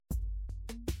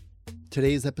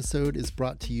Today's episode is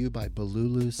brought to you by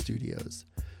Bululu Studios.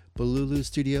 Bululu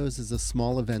Studios is a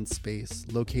small event space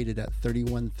located at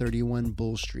 3131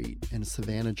 Bull Street in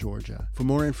Savannah, Georgia. For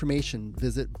more information,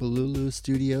 visit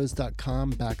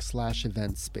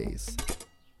bululustudios.com/event space.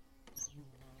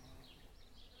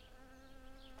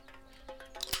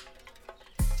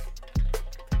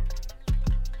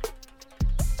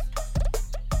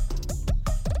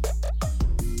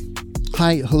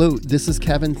 Hi, hello, this is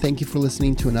Kevin. Thank you for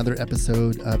listening to another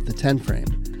episode of The 10 Frame.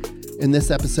 In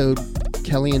this episode,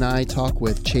 Kelly and I talk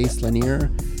with Chase Lanier,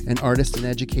 an artist and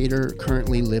educator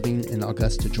currently living in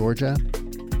Augusta, Georgia.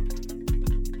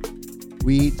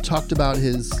 We talked about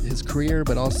his career,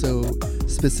 but also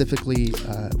specifically,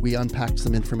 we unpacked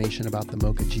some information about the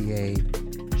MOCA GA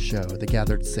show, the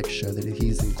Gathered VI show that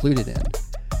he's included in.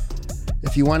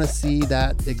 If you want to see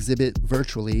that exhibit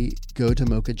virtually, go to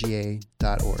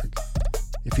mocaga.org.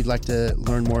 If you'd like to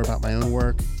learn more about my own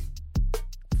work,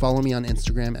 follow me on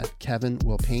Instagram at Kevin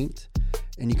Will Paint,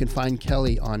 and you can find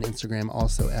Kelly on Instagram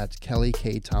also at Kelly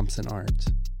K. Thompson Art.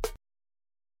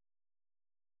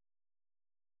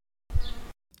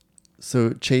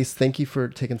 So Chase, thank you for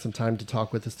taking some time to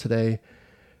talk with us today.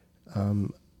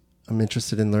 I'm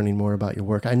interested in learning more about your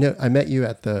work. I met you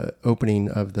at the opening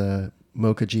of the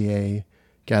MOCA GA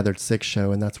Gathered VI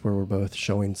show, and that's where we're both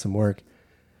showing some work.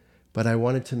 But I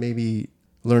wanted to maybe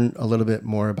learn a little bit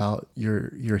more about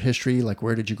your history. Like,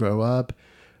 where did you grow up?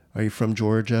 Are you from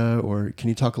Georgia? Or can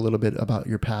you talk a little bit about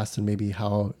your past and maybe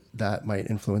how that might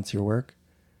influence your work?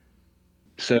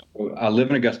 So I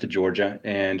live in Augusta, Georgia,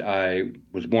 and I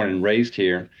was born and raised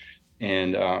here.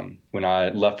 And when I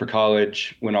left for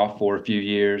college, went off for a few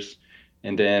years,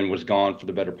 and then was gone for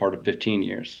the better part of 15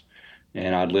 years.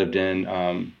 And I lived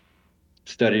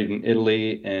studied in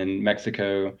Italy and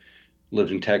Mexico,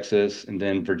 lived in Texas, and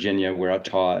then Virginia, where I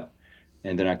taught.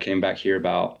 And then I came back here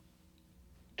about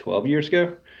 12 years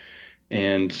ago.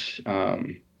 And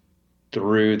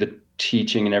through the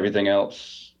teaching and everything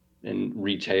else in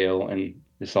retail, and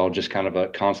it's all just kind of a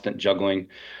constant juggling,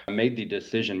 I made the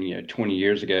decision, 20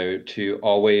 years ago to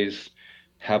always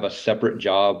have a separate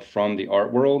job from the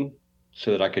art world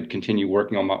so that I could continue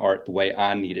working on my art the way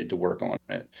I needed to work on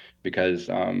it. Because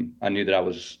I knew that I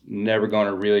was never going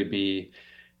to really be,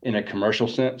 in a commercial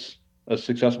sense, a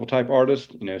successful type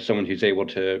artist, someone who's able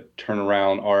to turn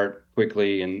around art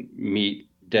quickly and meet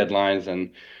deadlines and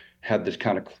have this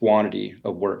kind of quantity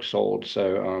of work sold.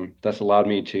 So that's allowed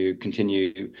me to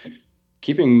continue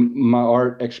keeping my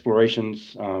art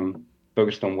explorations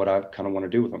focused on what I kind of want to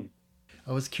do with them.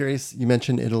 I was curious, you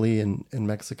mentioned Italy and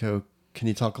Mexico. Can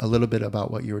you talk a little bit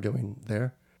about what you were doing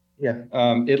there? Yeah,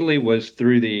 Italy was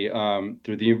through the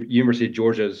University of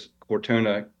Georgia's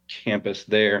Cortona campus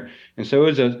there, and so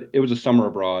it was a summer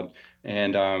abroad,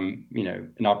 and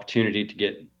an opportunity to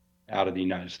get out of the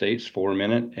United States for a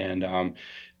minute, and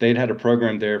they'd had a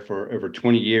program there for over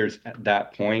 20 years at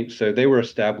that point, so they were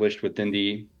established within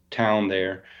the town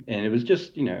there, and it was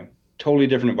just totally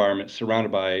different environment,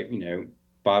 surrounded by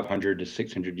 500 to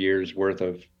 600 years worth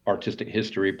of artistic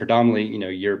history, predominantly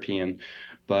European,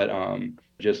 but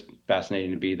just fascinating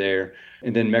to be there.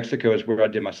 And then Mexico is where I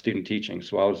did my student teaching.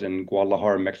 So I was in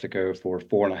Guadalajara, Mexico for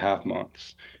 4.5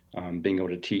 months, being able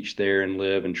to teach there and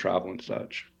live and travel and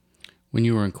such. When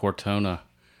you were in Cortona,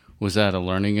 was that a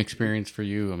learning experience for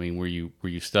you? I mean, were you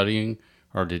studying,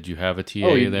 or did you have a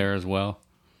TA there as well?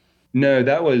 No,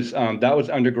 that was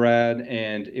undergrad,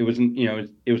 and it was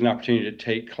it was an opportunity to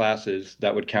take classes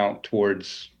that would count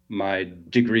towards my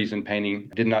degrees in painting.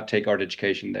 I did not take art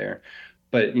education there.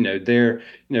 But there,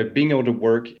 being able to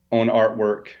work on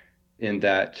artwork in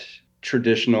that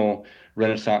traditional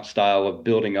Renaissance style of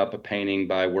building up a painting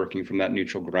by working from that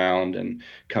neutral ground and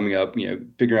coming up,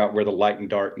 figuring out where the light and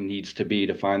dark needs to be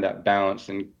to find that balance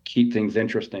and keep things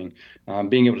interesting.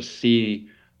 Being able to see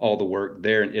all the work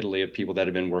there in Italy of people that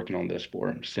have been working on this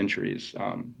for centuries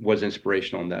was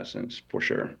inspirational in that sense, for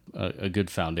sure. A good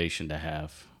foundation to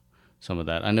have. Some of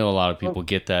that. I know a lot of people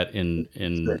get that in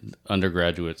Sure.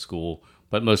 undergraduate school,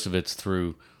 but most of it's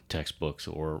through textbooks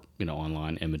or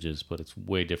online images. But it's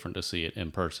way different to see it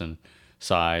in person,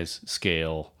 size,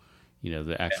 scale,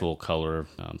 the actual color,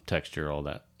 texture, all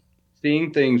that.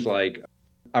 Seeing things like,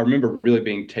 I remember really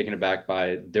being taken aback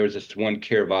by, there was this one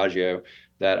Caravaggio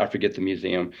that I forget the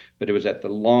museum, but it was at the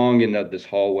long end of this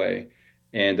hallway,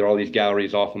 and there are all these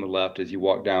galleries off on the left as you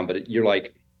walk down, but you're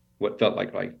like what felt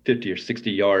like 50 or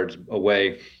 60 yards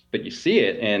away, but you see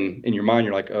it, and in your mind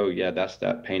you're like, oh yeah, that's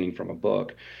that painting from a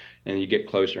book. And you get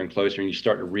closer and closer, and you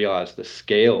start to realize the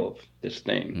scale of this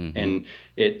thing. Mm-hmm. And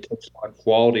it takes a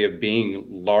quality of being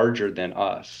larger than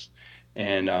us.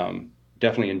 And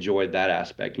definitely enjoyed that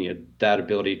aspect. That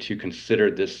ability to consider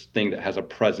this thing that has a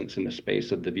presence in the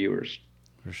space of the viewers.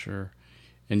 For sure.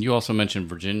 And you also mentioned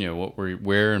Virginia.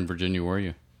 Where in Virginia were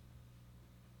you?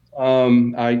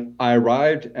 I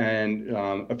arrived and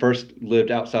I first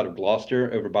lived outside of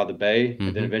Gloucester over by the bay, and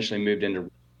then Mm-hmm. eventually moved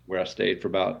into where I stayed for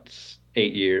about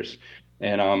 8 years.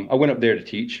 And I went up there to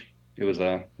teach. It was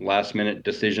a last minute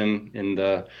decision in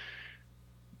the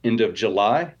end of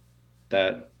July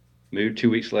that moved 2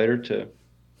 weeks later to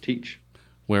teach.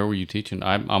 Where were you teaching?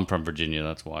 I'm from Virginia.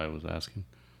 That's why I was asking.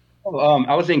 Oh,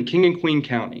 I was in King and Queen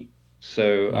County. So,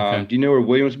 Okay. do you know where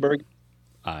Williamsburg?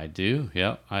 I do.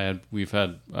 Yeah. I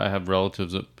have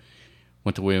relatives that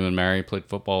went to William and Mary, played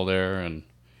football there, and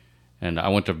I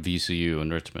went to VCU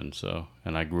in Richmond. So,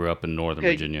 and I grew up in Northern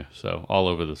Okay, Virginia. So all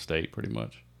over the state, pretty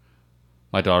much.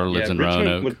 My daughter yeah, lives in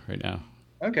Richmond was Roanoke right now.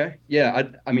 okay. Yeah,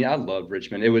 I mean, I love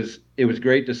Richmond. It was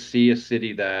great to see a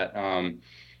city that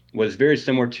was very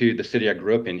similar to the city I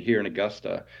grew up in here in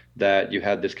Augusta, that you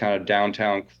had this kind of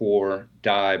downtown core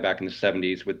die back in the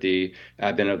 70s with the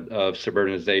advent of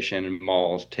suburbanization and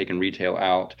malls taking retail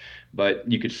out. But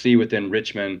you could see within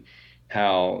Richmond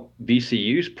how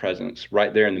VCU's presence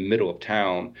right there in the middle of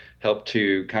town helped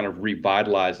to kind of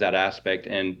revitalize that aspect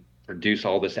and produce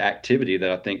all this activity that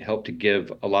I think helped to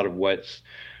give a lot of what's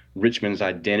Richmond's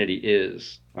identity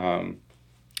is from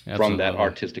that Absolutely.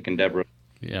 artistic endeavor.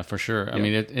 Yeah, for sure. I Yeah.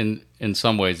 mean, in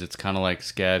some ways, it's kind of like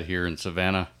SCAD here in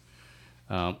Savannah,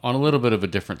 on a little bit of a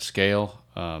different scale.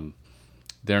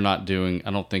 They're not doing. I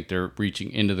don't think they're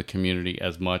reaching into the community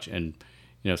as much. And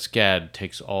SCAD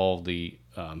takes all the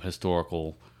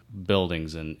historical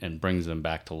buildings and brings them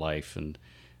back to life. And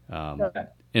Okay.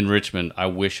 in Richmond, I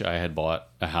wish I had bought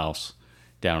a house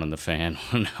down in the Fan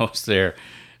when I was there,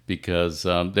 because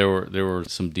there were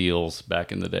some deals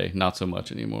back in the day. Not so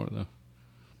much anymore though.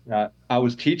 I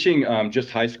was teaching just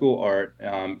high school art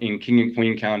in King and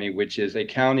Queen County, which is a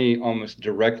county almost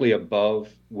directly above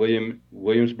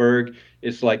Williamsburg.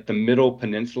 It's like the middle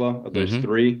peninsula of those Mm-hmm.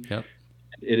 three. Yep.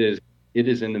 It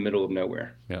is in the middle of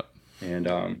nowhere, Yep.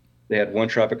 and they had one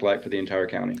traffic light for the entire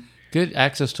county. Good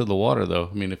access to the water, though.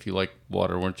 I mean, if you like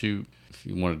water, weren't you? If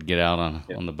you wanted to get out on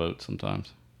Yeah, on the boat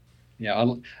sometimes.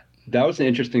 yeah. That was the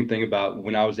interesting thing about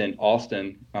when I was in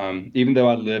Austin. Even though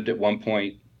I lived at one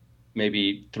point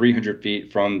maybe 300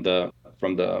 feet from the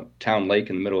town lake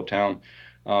in the middle of town.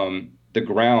 The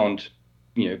ground,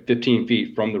 15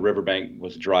 feet from the riverbank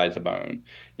was dry as a bone.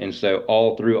 And so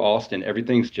all through Austin,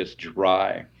 everything's just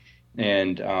dry.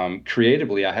 And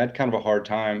creatively, I had kind of a hard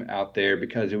time out there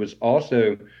because it was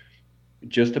also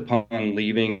just upon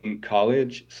leaving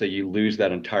college. So you lose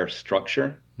that entire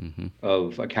structure Mm-hmm.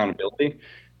 of accountability.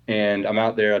 And I'm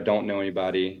out there, I don't know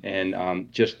anybody, and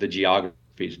just the geography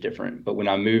is different. But when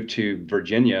I moved to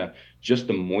Virginia, just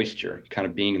the moisture kind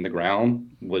of being in the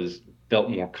ground was felt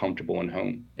more comfortable and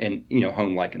home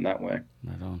like in that way.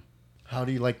 Right on. How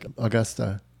do you like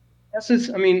Augusta? Yes,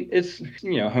 I mean, it's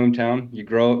hometown. You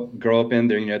grow up in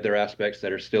there. There are aspects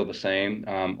that are still the same.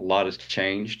 A lot has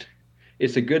changed.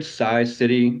 It's a good size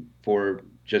city for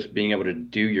just being able to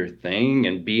do your thing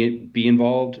and be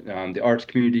involved. The arts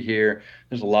community here,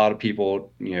 there's a lot of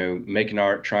people, making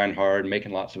art, trying hard,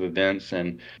 making lots of events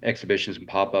and exhibitions and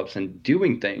pop-ups and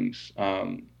doing things,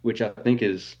 which I think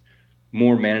is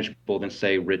more manageable than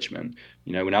say Richmond.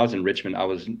 When I was in Richmond,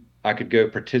 I could go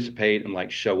participate and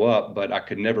like show up, but I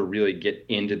could never really get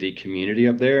into the community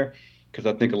up there because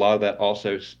I think a lot of that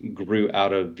also grew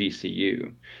out of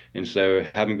VCU. And so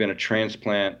having been a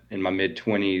transplant in my mid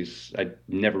 20s, I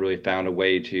never really found a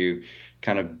way to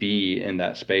kind of be in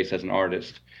that space as an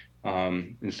artist.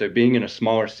 And so being in a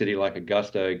smaller city like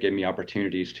Augusta gave me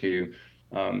opportunities to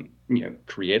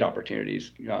create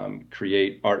opportunities,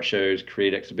 create art shows,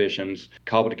 create exhibitions,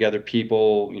 cobble together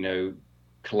people,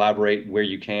 collaborate where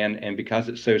you can. And because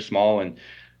it's so small and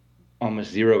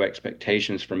almost zero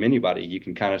expectations from anybody, you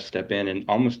can kind of step in and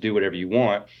almost do whatever you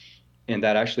want. And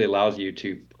that actually allows you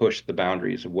to push the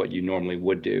boundaries of what you normally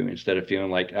would do instead of feeling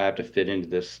like I have to fit into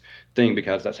this thing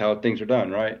because that's how things are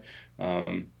done, right?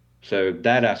 So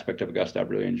that aspect of Augusta I've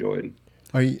really enjoyed.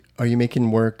 Are you making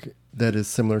work that is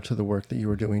similar to the work that you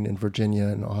were doing in Virginia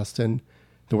and Austin,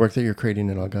 the work that you're creating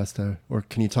in Augusta, or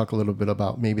can you talk a little bit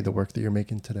about maybe the work that you're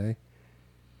making today?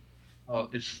 Oh,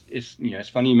 it's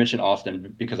funny you mentioned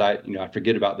Austin because I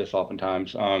forget about this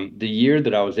oftentimes. The year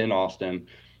that I was in Austin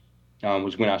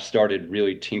was when I started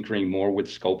really tinkering more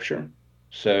with sculpture.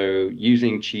 So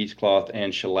using cheesecloth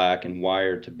and shellac and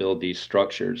wire to build these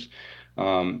structures.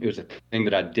 It was a thing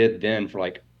that I did then for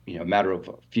like a matter of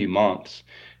a few months,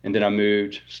 and then I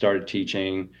moved, started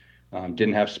teaching,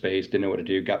 didn't have space, didn't know what to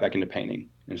do, got back into painting.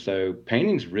 And so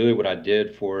painting's really what I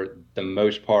did for the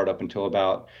most part up until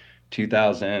about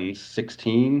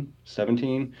 2016,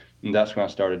 17. And that's when I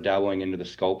started dabbling into the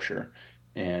sculpture.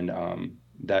 And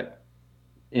that,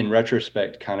 in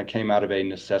retrospect, kind of came out of a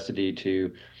necessity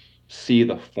to see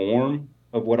the form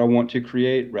of what I want to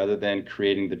create rather than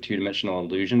creating the two-dimensional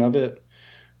illusion of it.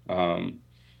 Um,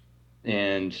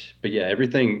 but yeah,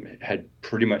 everything had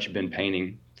pretty much been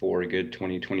painting for a good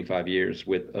 20, 25 years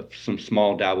with some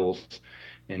small dabbles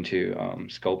into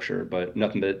sculpture, but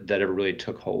nothing that ever really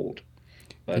took hold.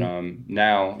 But And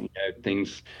now,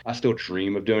 things, I still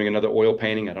dream of doing another oil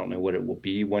painting. I don't know what it will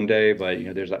be one day, but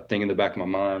there's that thing in the back of my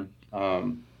mind.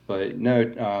 But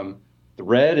no, the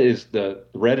red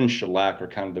and shellac are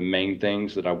kind of the main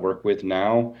things that I work with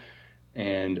now,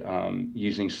 and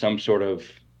using some sort of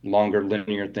longer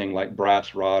linear thing like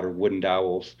brass rod or wooden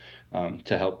dowels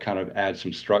to help kind of add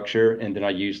some structure. And then I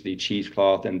use the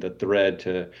cheesecloth and the thread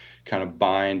to kind of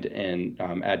bind and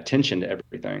add tension to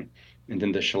everything. And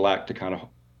then the shellac to kind of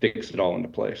fix it all into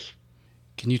place.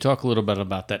 can you talk a little bit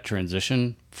about that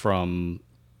transition from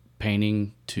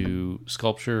painting to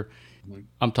sculpture?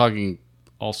 I'm talking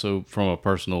also from a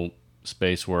personal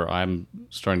space where I'm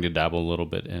starting to dabble a little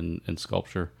bit in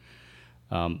sculpture.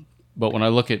 But when I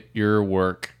look at your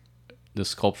work, the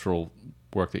sculptural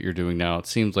work that you're doing now, it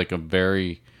seems like a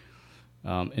very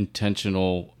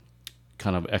intentional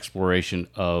kind of exploration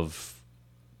of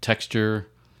texture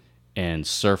and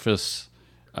surface.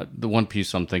 The one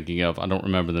piece I'm thinking of, I don't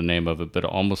remember the name of it, but it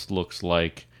almost looks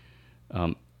like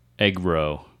egg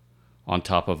roe on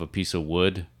top of a piece of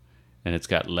wood, and it's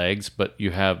got legs. But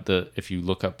you have if you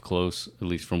look up close, at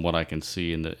least from what I can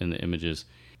see in the images,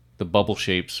 the bubble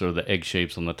shapes or the egg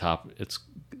shapes on the top, it's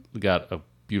got a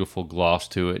beautiful gloss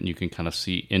to it, and you can kind of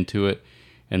see into it.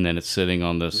 And then it's sitting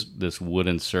on this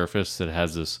wooden surface that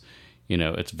has this,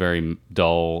 it's very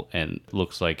dull and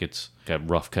looks like it's a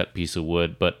rough cut piece of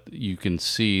wood, but you can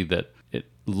see that it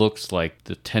looks like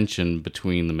the tension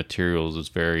between the materials is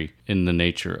very in the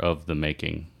nature of the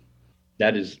making.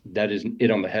 That is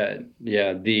it on the head.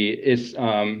 Yeah, it's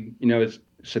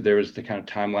so there was the kind of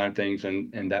timeline things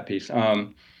and that piece.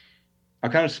 I'll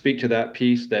kind of speak to that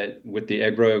piece that with the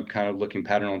egg row kind of looking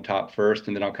pattern on top first,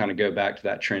 and then I'll kind of go back to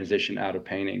that transition out of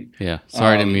painting. Yeah,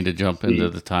 sorry, I didn't mean to jump into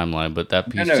the timeline, but that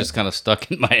No, piece no, just kind of stuck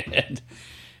in my head.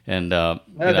 And no,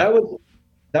 that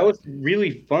was a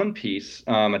really fun piece.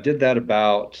 I did that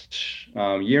about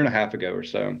a year and a half ago or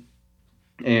so,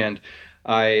 and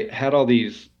I had all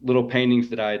these little paintings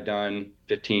that I had done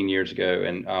 15 years ago.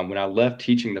 And when I left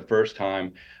teaching the first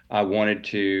time, I left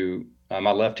to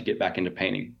get back into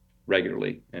painting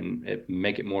regularly and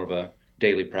make it more of a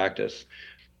daily practice.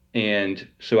 And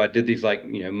so I did these like,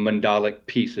 mandalic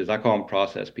pieces. I call them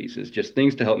process pieces, just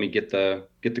things to help me get the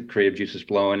creative juices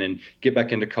flowing and get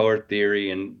back into color theory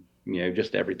and,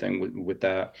 just everything with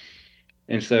that.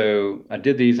 And so I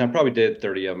did these, and I probably did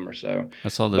 30 of them or so. I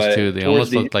saw those too. But They towards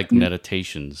almost the looked like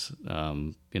meditations.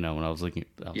 When I was looking,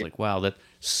 I was yeah, like, wow, that's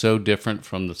so different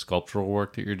from the sculptural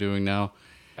work that you're doing now.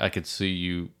 I could see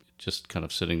you just kind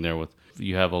of sitting there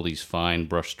you have all these fine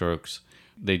brush strokes.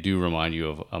 They do remind you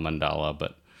of a mandala,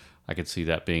 but I could see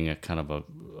that being a kind of a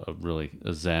really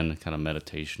a Zen kind of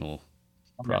meditational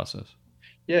process.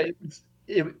 yeah,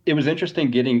 it was interesting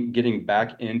getting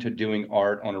back into doing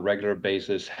art on a regular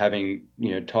basis, having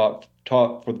taught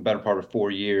for the better part of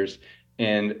 4 years,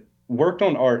 and worked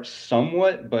on art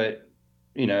somewhat, but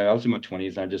I was in my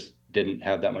 20s and I just didn't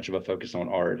have that much of a focus on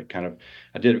art.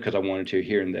 I did it because I wanted to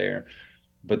here and there,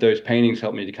 but those paintings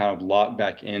helped me to kind of lock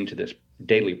back into this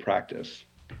daily practice.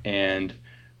 And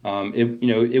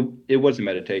it was a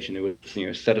meditation. It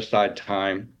was set aside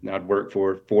time. And I'd work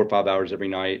for 4 or 5 hours every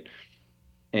night,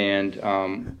 and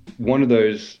one of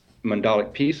those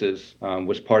mandalic pieces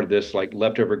was part of this like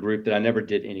leftover group that I never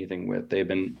did anything with. They've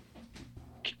been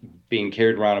being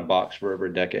carried around a box for over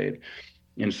a decade,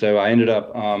 and so I ended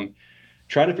up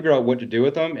trying to figure out what to do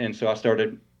with them. And so I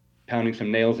started pounding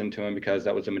some nails into them because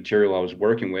that was the material I was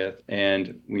working with.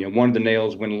 And one of the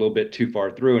nails went a little bit too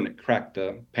far through, and it cracked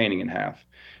the painting in half.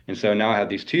 And so now I have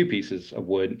these two pieces of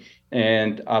wood,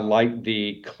 and I like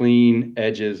the clean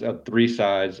edges of three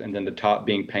sides, and then the top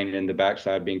being painted and the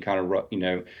backside being kind of rough,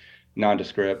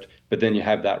 nondescript. But then you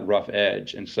have that rough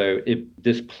edge, and so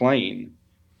this plane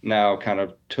now kind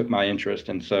of took my interest.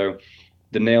 And so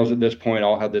the nails at this point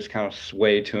all had this kind of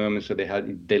sway to them, and so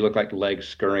they look like legs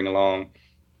scurrying along.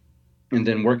 And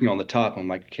then working on the top, I'm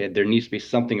like, okay, there needs to be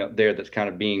something up there that's kind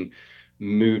of being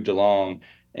moved along.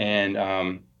 And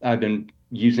I've been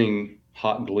using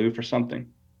hot glue for something,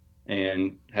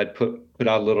 and had put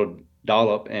out a little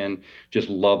dollop, and just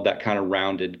loved that kind of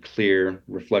rounded, clear,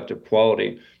 reflective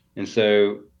quality. And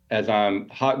so as I'm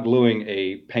hot gluing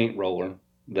a paint roller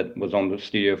that was on the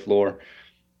studio floor,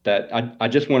 that I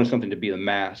just wanted something to be the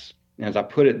mass. And as I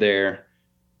put it there,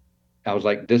 I was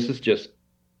like, this is just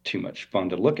too much fun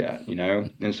to look at, you know?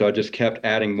 And so I just kept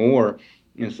adding more.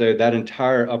 And so that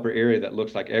entire upper area that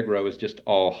looks like egg roll is just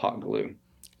all hot glue.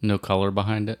 No color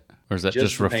behind it? Or is that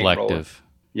just Just the paint roller. reflective?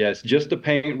 Yeah, it's just the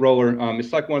paint roller.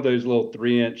 It's like one of those little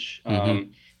 3-inch,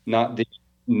 Mm-hmm. not the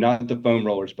not the foam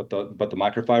rollers, but the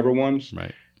microfiber ones.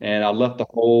 Right. And I left the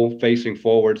hole facing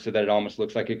forward so that it almost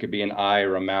looks like it could be an eye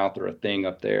or a mouth or a thing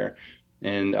up there.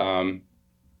 And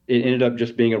it ended up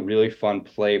just being a really fun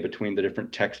play between the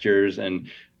different textures and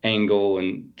angle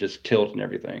and just tilt and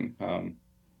everything.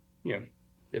 You know,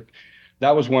 it,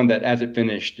 that was one that as it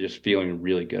finished, just feeling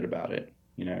really good about it.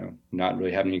 You know, not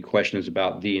really having any questions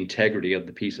about the integrity of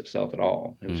the piece itself at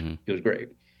all. Mm-hmm. It was great.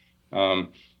 Um,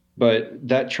 but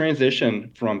that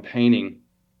transition from painting,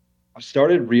 I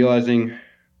started realizing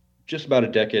just about a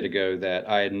decade ago that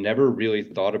I had never really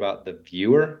thought about the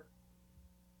viewer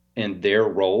and their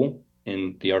role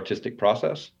in the artistic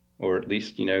process, or at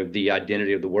least, you know, the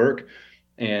identity of the work.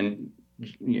 And,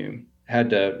 you know,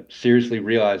 had to seriously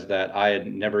realize that I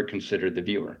had never considered the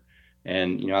viewer.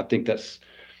 And, you know,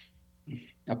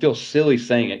 I feel silly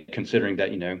saying it considering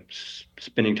that, you know,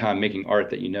 spending time making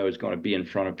art that you know is going to be in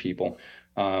front of people.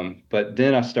 But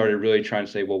then I started really trying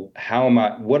to say, well,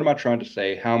 what am I trying to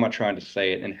say? How am I trying to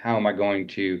say it? And how am I going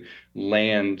to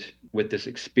land with this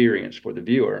experience for the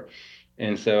viewer?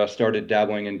 And so I started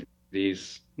dabbling into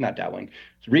not dabbling,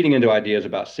 reading into ideas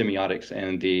about semiotics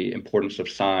and the importance of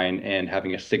sign and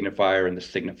having a signifier and the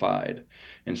signified.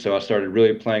 And so I started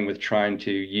really playing with trying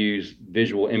to use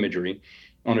visual imagery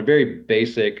on a very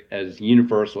basic, as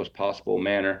universal as possible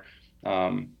manner,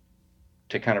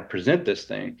 to kind of present this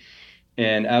thing.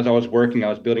 And as I was working, I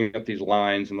was building up these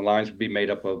lines, and the lines would be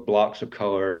made up of blocks of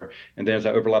color. And then as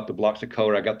I overlapped the blocks of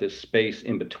color, I got this space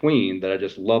in between that I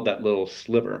just love that little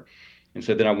sliver. And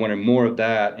so then I wanted more of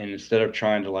that. And instead of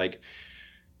trying to like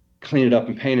clean it up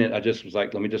and paint it, I just was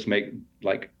like, let me just make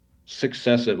like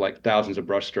successive, like thousands of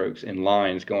brush strokes and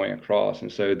lines going across. And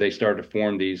so they started to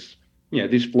form these, you know,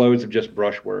 these flows of just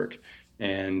brushwork.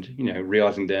 And, you know,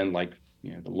 realizing then like,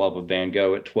 you know, the love of Van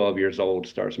Gogh at 12 years old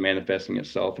starts manifesting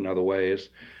itself in other ways.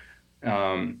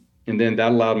 And then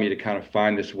that allowed me to kind of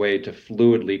find this way to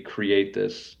fluidly create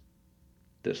this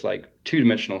like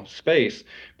two-dimensional space.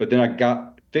 But then I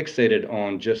got fixated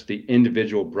on just the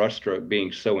individual brushstroke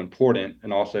being so important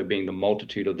and also being the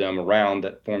multitude of them around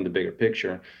that formed the bigger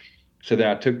picture. So then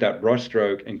I took that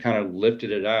brushstroke and kind of lifted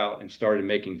it out and started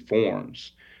making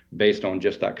forms based on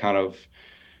just that kind of,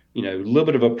 you know, a little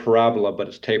bit of a parabola, but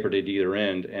it's tapered at either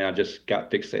end. And I just got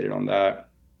fixated on that.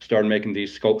 Started making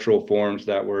these sculptural forms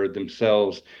that were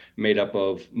themselves made up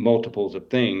of multiples of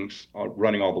things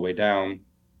running all the way down.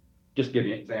 Just to give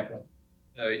you an example.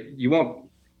 You won't,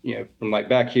 you know, from like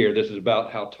back here, this is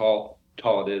about how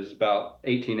tall it is, about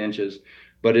 18 inches.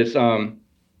 But it's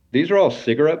these are all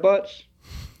cigarette butts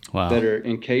Wow. that are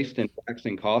encased in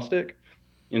waxing caustic.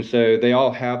 And so they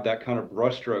all have that kind of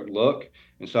brushstroke look.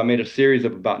 And so I made a series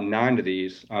of about 9 of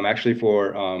these, actually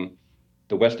for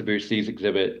the Westobou Seas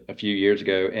exhibit a few years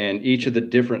ago. And each of the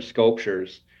different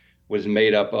sculptures was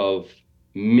made up of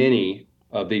many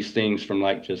of these things from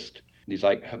like just these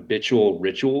like habitual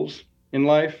rituals in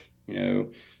life, you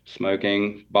know,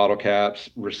 smoking, bottle caps,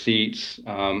 receipts,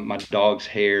 my dog's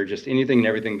hair, just anything and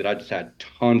everything that I just had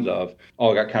tons of,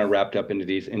 all got kind of wrapped up into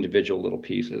these individual little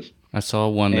pieces. I saw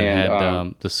one that And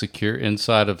had the secure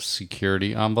inside of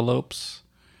security envelopes.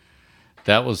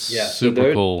 That was yeah, so super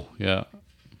those, cool. Yeah.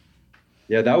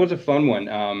 yeah, that was a fun one.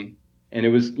 And it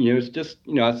was, you know, it's just,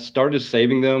 you know, I started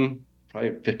saving them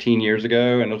probably 15 years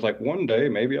ago, and I was like, one day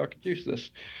maybe I could use this.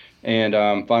 And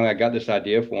finally, I got this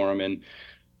idea for them, and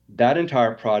that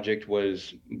entire project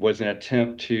was an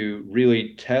attempt to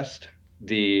really test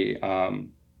the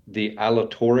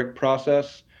allotoric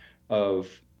process of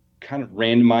kind of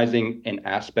randomizing an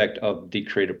aspect of the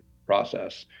creative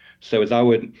process. So as I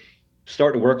would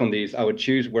start to work on these, I would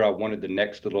choose where I wanted the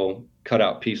next little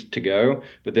cutout piece to go,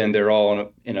 but then they're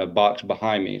all in a box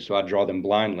behind me. So I draw them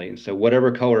blindly. And so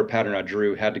whatever color pattern I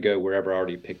drew had to go wherever I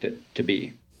already picked it to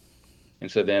be.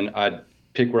 And so then I'd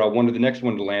pick where I wanted the next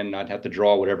one to land, and I'd have to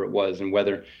draw whatever it was. And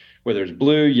whether it's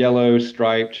blue, yellow,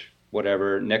 striped,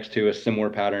 whatever, next to a similar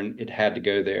pattern, it had to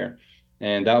go there.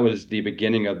 And that was the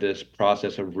beginning of this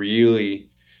process of really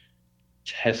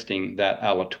testing that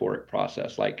allotoric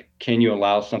process. Like, can you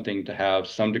allow something to have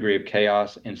some degree of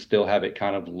chaos and still have it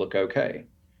kind of look okay?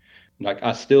 Like,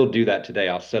 I still do that today.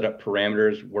 I'll set up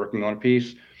parameters working on a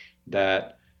piece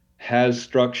that has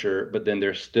structure, but then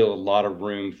there's still a lot of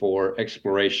room for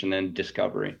exploration and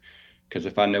discovery. Because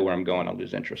if I know where I'm going, I'll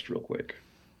lose interest real quick.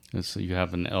 And so you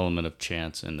have an element of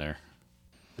chance in there.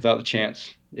 Without the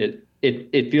chance,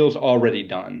 it feels already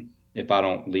done if I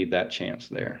don't leave that chance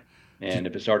there. And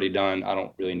if it's already done, I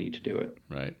don't really need to do it.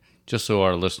 Right. Just so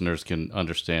our listeners can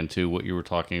understand too what you were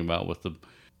talking about with the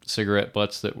cigarette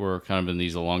butts that were kind of in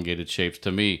these elongated shapes.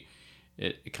 To me,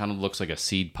 it kind of looks like a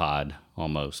seed pod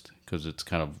almost, because it's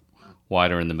kind of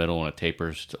wider in the middle and it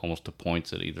tapers to almost to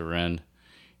points at either end.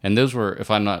 And those were, if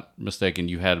I'm not mistaken,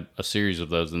 you had a series of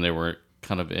those, and they were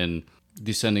kind of in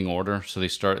descending order. So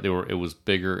it was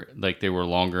bigger, like they were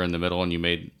longer in the middle, and you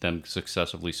made them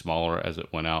successively smaller as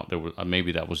it went out. There was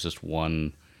maybe that was just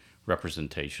one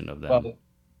representation of them.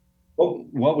 Well,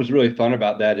 what was really fun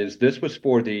about that is this was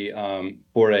for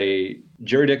for a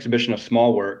juried exhibition of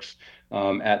small works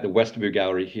at the Westobou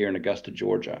Gallery here in Augusta,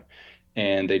 Georgia.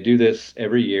 And they do this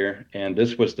every year. And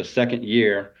this was the second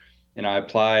year. And I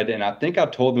applied, and I think I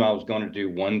told them I was going to do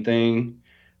one thing,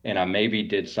 and I maybe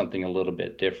did something a little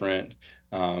bit different.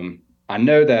 I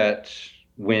know that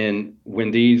when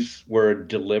these were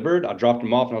delivered, I dropped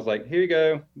them off, and I was like, "Here you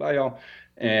go, bye y'all."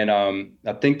 And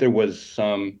I think there was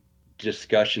some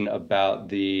discussion about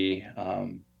the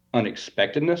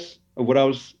unexpectedness of what I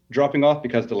was dropping off,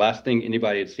 because the last thing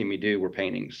anybody had seen me do were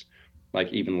paintings.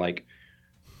 Like even like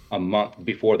a month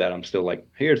before that, I'm still like,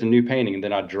 here's a new painting. And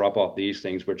then I drop off these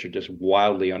things, which are just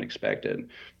wildly unexpected.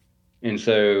 And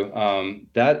so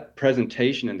that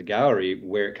presentation in the gallery,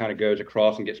 where it kind of goes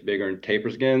across and gets bigger and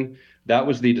tapers again, that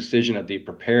was the decision of the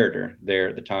preparator there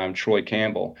at the time, Troy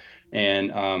Campbell.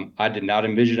 And I did not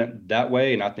envision it that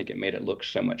way, and I think it made it look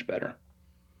so much better.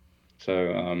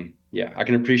 So yeah, I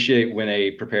can appreciate when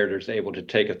a preparator is able to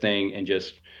take a thing and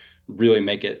just really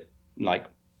make it like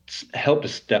help to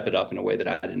step it up in a way that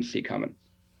I didn't see coming.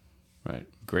 Right.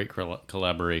 Great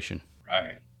collaboration.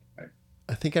 Right.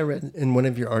 I think I read in one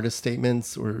of your artist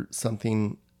statements or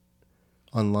something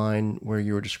online where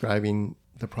you were describing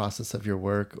the process of your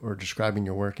work, or describing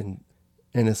your work in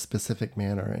a specific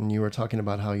manner. And you were talking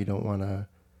about how you don't want to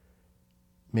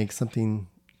make something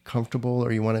comfortable,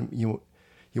 or you want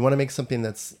to make something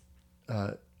that's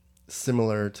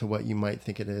similar to what you might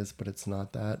think it is, but it's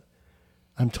not that.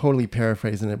 I'm totally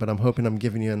paraphrasing it, but I'm hoping I'm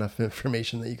giving you enough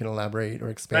information that you can elaborate or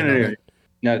expand on it.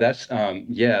 No, that's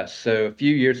yeah. So a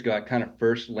few years ago, I kind of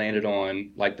first landed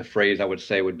on like the phrase I would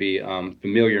say would be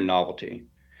familiar novelty.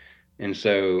 And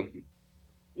so,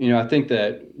 I think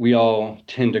that we all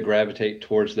tend to gravitate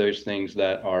towards those things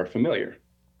that are familiar.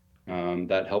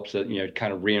 That helps it,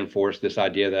 kind of reinforce this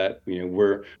idea that,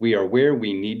 we are where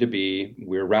we need to be.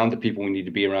 We're around the people we need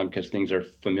to be around because things are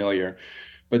familiar.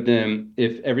 But then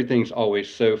if everything's always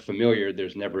so familiar,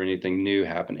 there's never anything new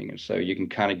happening. And so you can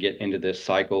kind of get into this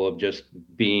cycle of just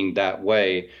being that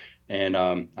way. And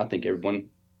I think everyone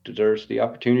deserves the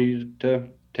opportunity to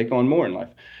take on more in life.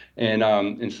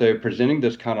 And so presenting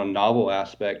this kind of novel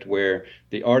aspect where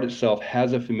the art itself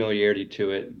has a familiarity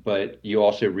to it, but you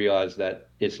also realize that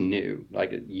it's new,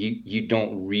 like you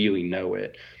don't really know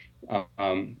it.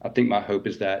 I think my hope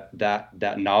is that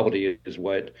novelty is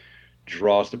what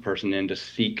draws the person in to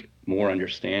seek more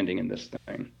understanding in this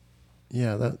thing.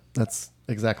 Yeah, that's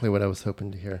exactly what I was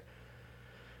hoping to hear.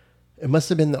 It must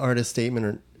have been the artist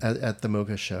statement at the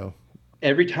MOCA show.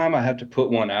 Every time I have to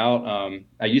put one out,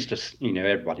 I used to,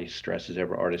 everybody stresses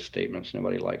over artist statements.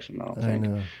 Nobody likes them, I don't think.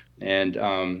 Know. And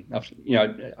I've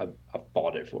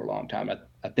fought it for a long time.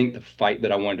 I think the fight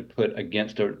that I wanted to put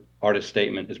against an artist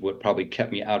statement is what probably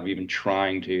kept me out of even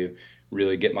trying to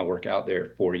really get my work out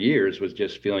there for years, was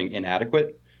just feeling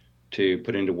inadequate to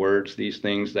put into words these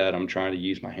things that I'm trying to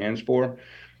use my hands for.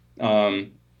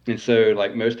 And so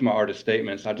like most of my artist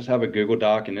statements, I just have a Google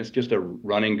Doc, and it's just a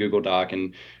running Google Doc.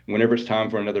 And whenever it's time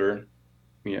for another,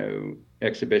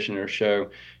 exhibition or show,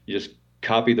 you just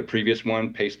copy the previous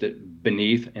one, paste it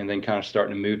beneath, and then kind of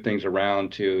starting to move things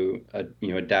around to,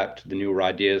 adapt to the newer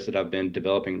ideas that I've been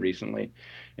developing recently.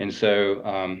 And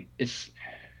so it's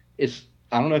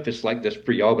I don't know if it's like this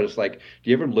for y'all, but it's like, do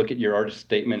you ever look at your artist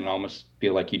statement and almost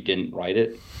feel like you didn't write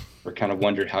it, or kind of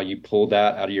wonder how you pulled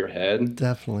that out of your head?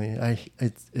 Definitely.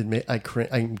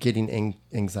 I'm getting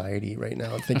anxiety right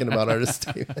now thinking about artist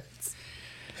statements.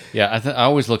 Yeah, I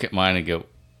always look at mine and go,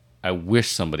 I wish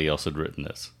somebody else had written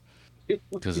this,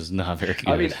 because it's not very good.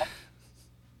 I mean,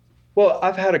 well,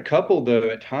 I've had a couple though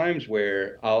at times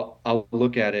where I'll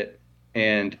look at it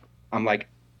and I'm like,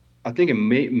 I think it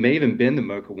may even been the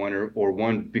MOCA one or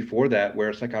one before that, where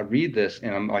it's like I read this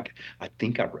and I'm like, I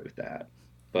think I wrote that.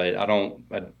 but I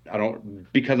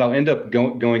don't because I'll end up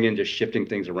going into shifting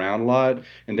things around a lot,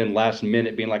 and then last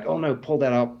minute being like, oh no, pull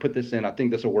that out, put this in. I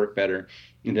think this will work better,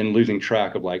 and then losing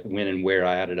track of like when and where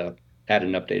I added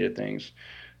and updated things.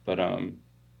 But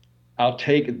I'll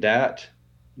take that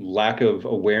lack of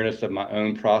awareness of my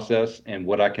own process and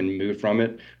what I can move from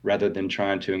it rather than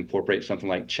trying to incorporate something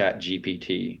like Chat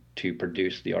GPT to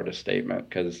produce the artist statement,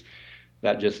 because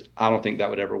I don't think that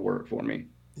would ever work for me.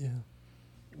 Yeah.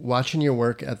 Watching your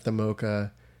work at the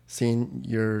MOCA, seeing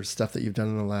your stuff that you've done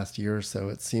in the last year or so,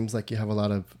 it seems like you have a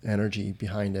lot of energy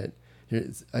behind it.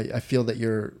 I feel that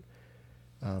you're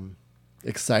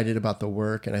excited about the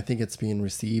work, and I think it's being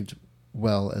received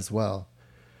well as well.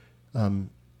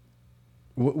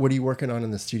 What are you working on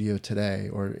in the studio today,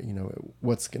 or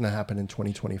what's going to happen in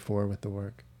 2024 with the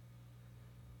work?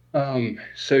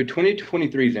 So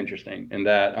 2023 is interesting in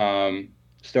that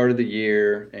start of the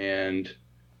year, and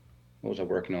what was I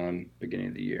working on beginning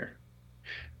of the year?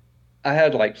 I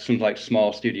had like some like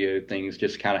small studio things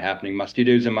just kind of happening. My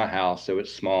studio's in my house, so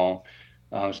it's small.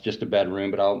 It's just a bedroom,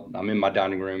 but I'm in my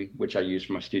dining room, which I use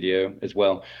for my studio as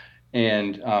well.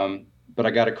 And but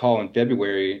I got a call in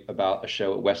February about a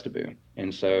show at Westobou,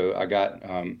 and so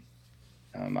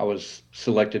I was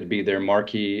selected to be their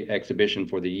marquee exhibition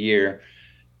for the year.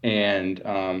 And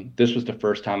this was the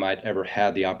first time I'd ever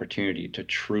had the opportunity to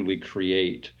truly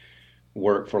create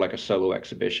work for like a solo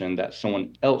exhibition that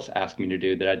someone else asked me to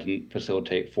do that I didn't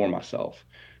facilitate for myself.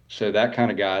 So that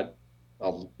kind of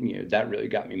that really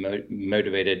got me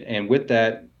motivated. And with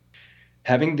that,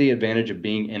 having the advantage of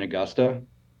being in Augusta,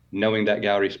 knowing that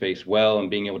gallery space well and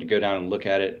being able to go down and look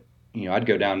at it, I'd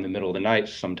go down in the middle of the night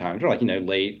sometimes, or like,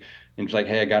 late, and it's like,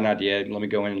 hey, I got an idea. Let me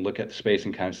go in and look at the space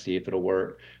and kind of see if it'll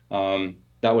work.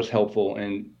 That was helpful.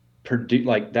 And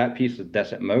like that piece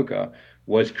that's at MOCA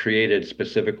was created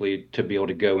specifically to be able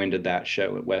to go into that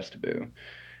show at Westobou.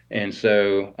 And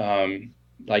so,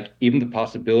 like, even the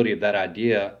possibility of that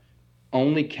idea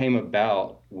only came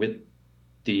about with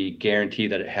the guarantee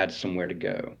that it had somewhere to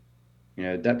go.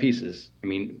 That piece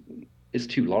it's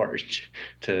too large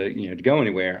to go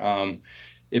anywhere.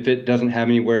 If it doesn't have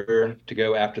anywhere to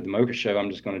go after the MOCA show, I'm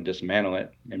just going to dismantle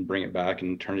it and bring it back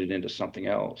and turn it into something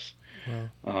else.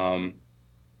 Wow.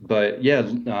 But yeah,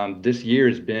 this year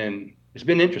it's been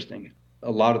interesting.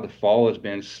 A lot of the fall has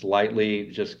been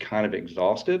slightly just kind of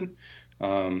exhausted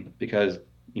because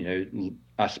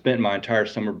I spent my entire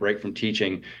summer break from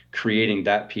teaching creating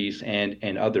that piece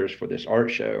and others for this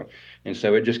art show, and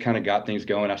so it just kind of got things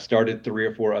going. I started 3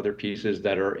 or 4 other pieces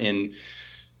that are in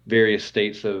various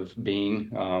states of being.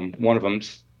 One of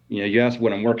them's, you asked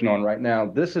what I'm working on right now.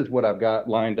 This is what I've got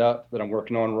lined up that I'm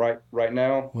working on right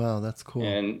now. Wow, that's cool.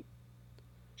 And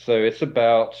so it's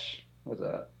about, what's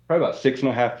that? Probably about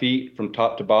 6.5 feet from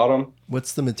top to bottom.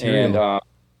 What's the material? And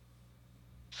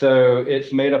so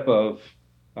it's made up of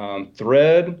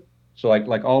thread. So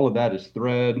like all of that is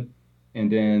thread.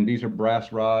 And then these are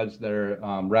brass rods that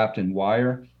are wrapped in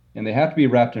wire. And they have to be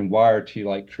wrapped in wire to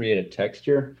like create a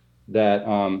texture that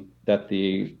that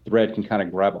the thread can kind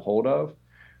of grab a hold of.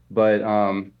 But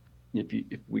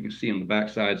if we can see on the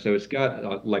backside, so it's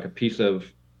got like a piece of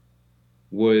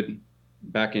wood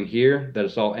back in here that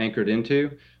it's all anchored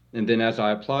into. And then as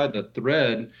I apply the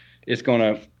thread, it's going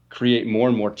to create more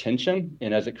and more tension.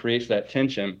 And as it creates that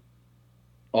tension,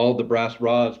 all the brass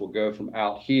rods will go from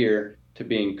out here to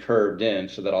being curved in,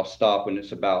 so that I'll stop when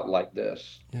it's about like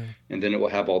this. Yeah. And then it will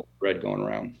have all the thread going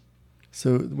around.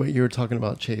 So what you were talking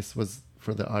about, Chase, was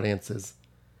for the audience is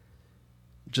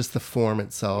just the form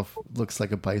itself looks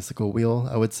like a bicycle wheel,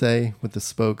 I would say, with the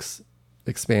spokes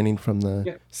expanding from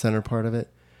the center part of it,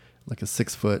 like a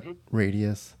 6-foot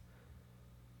radius.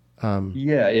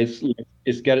 Yeah,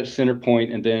 it's got its center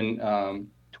point, and then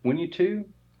 22.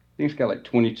 I think it's got like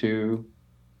 22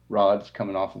 rods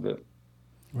coming off of it.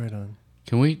 Right on.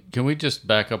 Can we just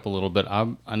back up a little bit?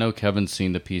 I know Kevin's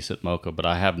seen the piece at MOCA, but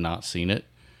I have not seen it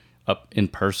up in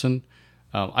person.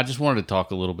 I just wanted to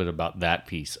talk a little bit about that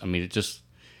piece. It's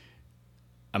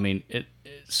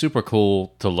super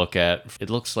cool to look at.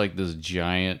 It looks like this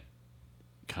giant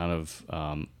kind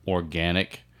of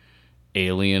organic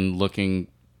alien looking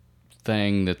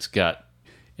thing that's got,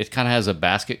 it kind of has a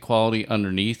basket quality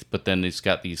underneath, but then it's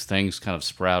got these things kind of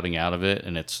sprouting out of it,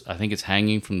 and I think it's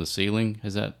hanging from the ceiling.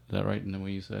 Is that right in the way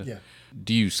you said? Yeah.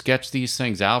 Do you sketch these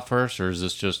things out first, or is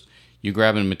this just you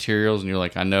grabbing materials and you're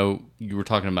like, I know you were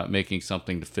talking about making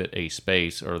something to fit a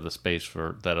space or the space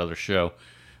for that other show.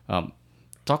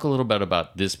 Talk a little bit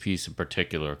about this piece in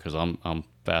particular, because I'm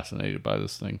fascinated by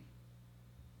this thing.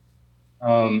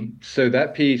 So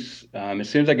that piece, as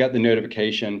soon as I got the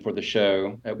notification for the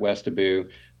show at Westobou,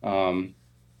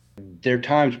 there are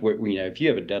times where, if you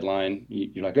have a deadline,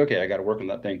 you're like, okay, I got to work on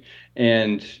that thing.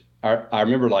 And I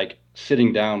remember like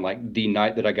sitting down like the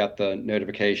night that I got the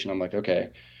notification, I'm like, okay,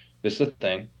 this is a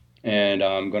thing, and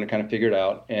I'm going to kind of figure it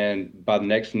out. And by the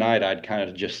next night, I'd kind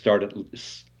of just started,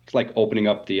 it's like opening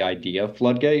up the idea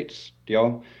floodgates. Do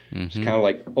y'all just Mm-hmm. kind of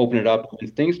like open it up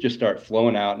and things just start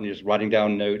flowing out and just writing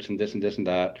down notes and this and this and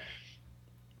that.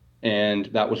 And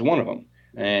that was one of them.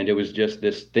 And it was just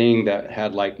this thing that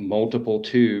had like multiple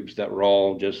tubes that were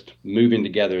all just moving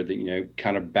together, that,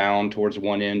 kind of bound towards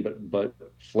one end, but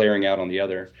flaring out on the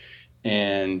other.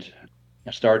 And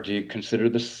I started to consider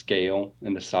the scale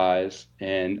and the size,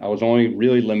 and I was only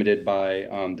really limited by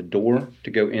the door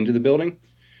to go into the building,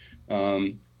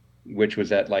 um, which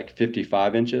was at like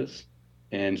 55 inches.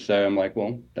 And so I'm like,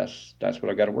 well, that's what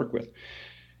I got to work with.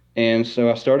 And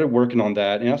so I started working on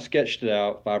that, and I sketched it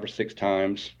out 5 or 6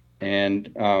 times.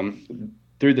 And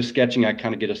through the sketching, I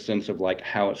kind of get a sense of like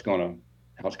how it's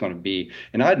gonna be.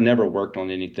 And I'd never worked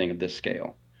on anything of this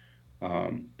scale.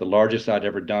 The largest I'd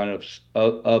ever done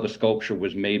of a sculpture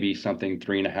was maybe something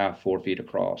 3.5, 4 feet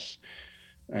across.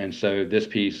 And so this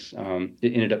piece,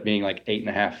 it ended up being like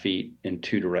 8.5 feet in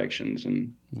two directions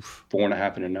and Oof.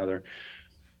 4.5 in another.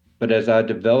 But as I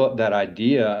developed that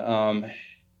idea,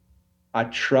 I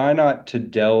try not to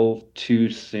delve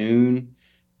too soon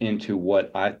into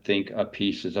what I think a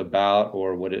piece is about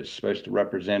or what it's supposed to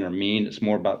represent or mean. It's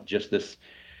more about just this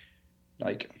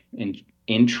like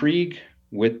intrigue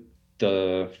with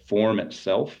the form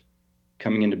itself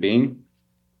coming into being.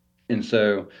 And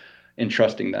so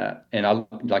entrusting that. And I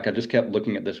just kept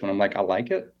looking at this one. I'm like, I like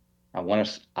it. I want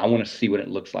to see what it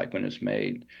looks like when it's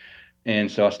made.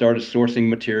 And so I started sourcing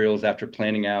materials after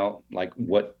planning out like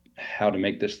how to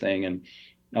make this thing. And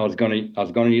I was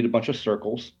gonna need a bunch of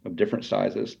circles of different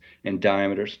sizes and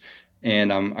diameters.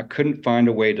 And I couldn't find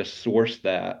a way to source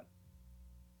that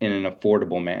in an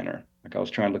affordable manner. Like I was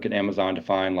trying to look at Amazon to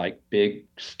find like big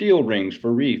steel rings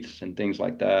for wreaths and things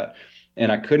like that.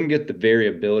 And I couldn't get the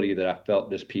variability that I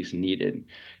felt this piece needed.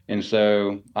 And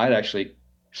so I'd actually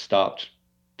stopped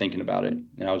thinking about it.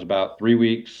 And I was about 3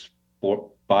 weeks,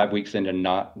 5 weeks into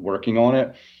not working on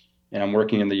it. And I'm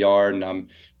working in the yard and I'm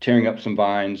tearing up some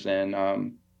vines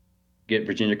and get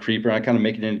Virginia creeper. And I kind of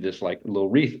make it into this like little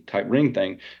wreath type ring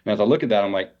thing. And as I look at that,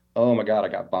 I'm like, oh my God, I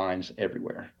got vines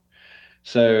everywhere.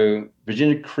 So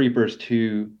Virginia creeper is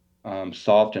too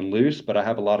soft and loose, but I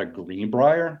have a lot of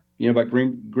greenbriar. You know about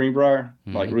greenbriar,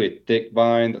 like Mm-hmm. really thick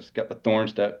vine that's got the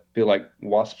thorns that feel like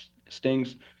wasp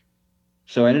stings.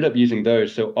 So I ended up using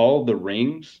those. So all the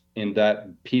rings in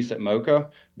that piece at MOCA,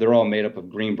 they're all made up of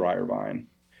greenbriar vine,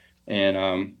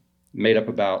 and made up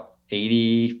about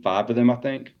 85 of them, I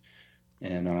think,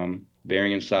 and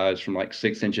varying in size from like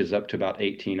 6 inches up to about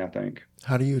 18, I think.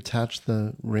 How do you attach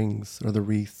the rings or the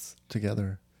wreaths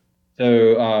together?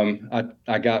 So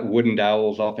I got wooden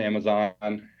dowels off Amazon,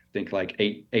 I think like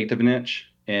eighth of an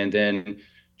inch, and then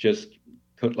just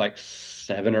put like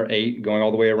 7 or 8 going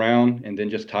all the way around, and then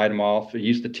just tied them off. I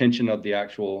used the tension of the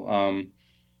actual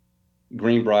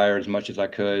greenbrier as much as I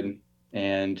could,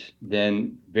 and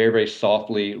then very, very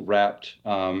softly wrapped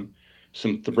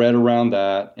some thread around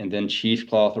that, and then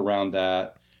cheesecloth around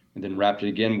that, and then wrapped it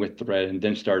again with thread, and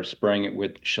then started spraying it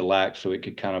with shellac so it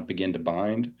could kind of begin to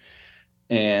bind.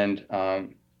 And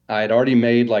I had already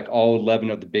made like all 11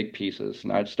 of the big pieces,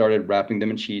 and I'd started wrapping them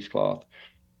in cheesecloth.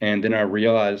 And then I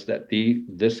realized that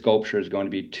this sculpture is going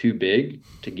to be too big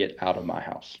to get out of my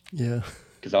house Yeah.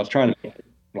 because I was trying to make it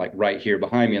like right here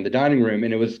behind me in the dining room,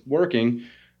 and it was working.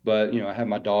 But I had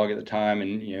my dog at the time,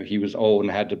 and he was old,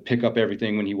 and I had to pick up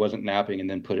everything when he wasn't napping, and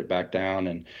then put it back down,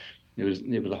 and it was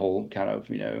a whole kind of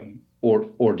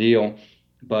ordeal.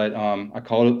 But I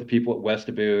called up the people at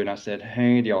Westobou and I said,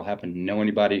 "Hey, do y'all happen to know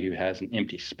anybody who has an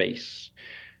empty space?"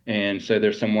 And so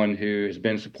there's someone who has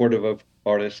been supportive of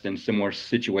artists in similar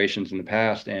situations in the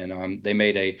past, and they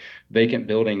made a vacant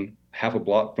building half a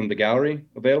block from the gallery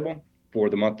available for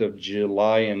the month of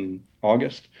July and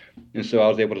August. And so I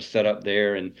was able to set up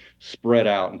there and spread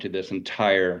out into this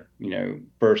entire,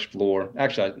 first floor.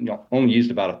 Actually, I only used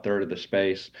about a third of the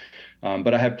space,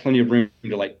 but I had plenty of room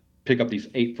to like pick up these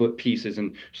 8 foot pieces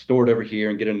and store it over here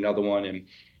and get another one. And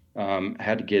I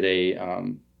had to get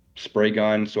a spray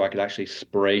gun so I could actually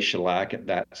spray shellac at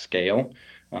that scale,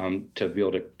 to be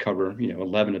able to cover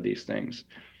 11 of these things.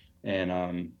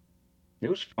 And it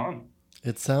was fun.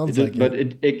 It sounds like But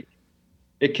it.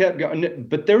 it kept going.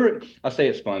 But I say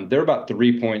it's fun. There were about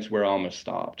 3 points where I almost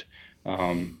stopped,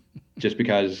 just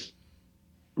because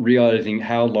realizing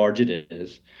how large it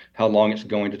is, how long it's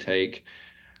going to take,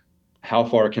 how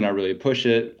far can I really push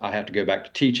it? I have to go back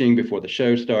to teaching before the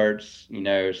show starts.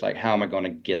 It's like, how am I going to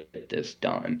get this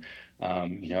done?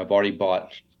 I've already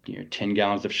bought 10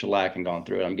 gallons of shellac and gone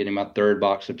through it. I'm getting my third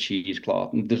box of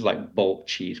cheesecloth. This is like bulk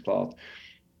cheesecloth.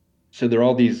 So there are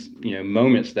all these,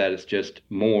 moments that it's just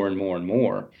more and more and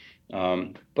more.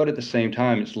 But at the same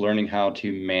time, it's learning how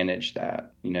to manage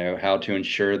that, how to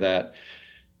ensure that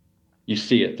you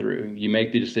see it through. You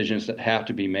make the decisions that have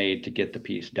to be made to get the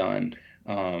piece done.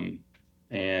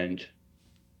 And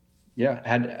yeah,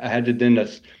 I had to then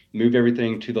just move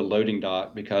everything to the loading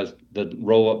dock because the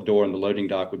roll-up door and the loading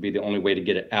dock would be the only way to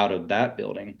get it out of that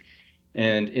building.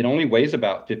 And it only weighs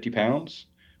about 50 pounds.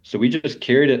 So we just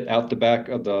carried it out the back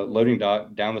of the loading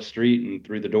dock, down the street and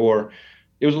through the door.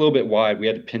 It was a little bit wide. We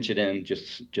had to pinch it in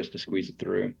just to squeeze it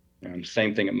through.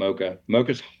 Same thing at MOCA.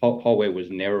 MOCA's hallway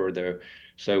was narrower though,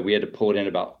 so we had to pull it in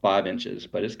about 5 inches,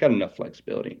 but it's got enough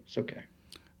flexibility. It's okay.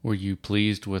 Were you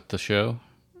pleased with the show?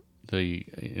 How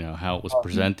it was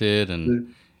presented,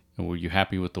 and were you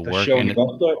happy with the work? Show in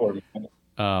Augusta or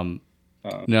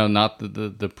no, not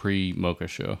the pre-MOCA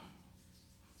show.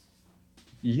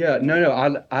 Yeah, no.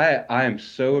 I am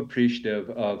so appreciative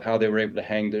of how they were able to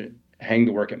hang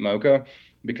the work at MOCA,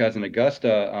 because in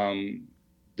Augusta,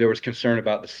 there was concern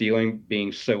about the ceiling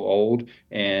being so old,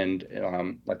 and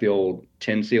like the old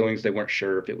tin ceilings, they weren't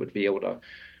sure if it would be able to,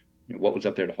 what was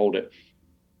up there to hold it.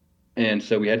 And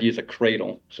so we had to use a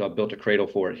cradle. So I built a cradle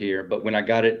for it here. But when I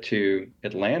got it to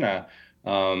Atlanta,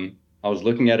 I was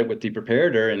looking at it with the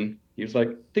preparator, and he was like,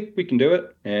 I think we can do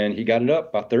it. And he got it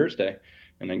up by Thursday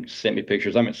and then sent me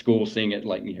pictures. I'm at school seeing it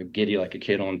like, giddy like a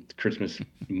kid on Christmas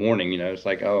morning. It's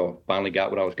like, oh, finally got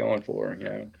what I was going for,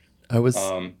 I was,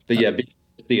 but yeah, being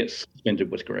it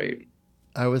suspended was great.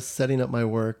 I was setting up my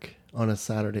work on a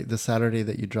Saturday, the Saturday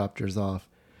that you dropped yours off,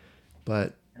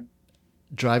 but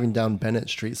driving down Bennett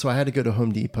Street. So I had to go to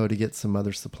Home Depot to get some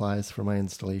other supplies for my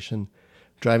installation.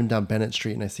 Driving down Bennett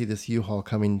Street, and I see this U-Haul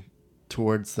coming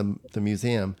towards the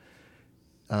museum.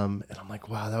 And I'm like,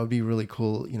 wow, that would be really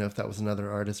cool, if that was another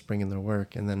artist bringing their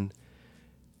work. And then,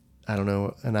 I don't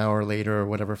know, an hour later or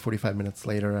whatever, 45 minutes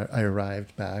later, I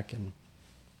arrived back and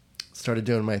started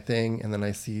doing my thing. And then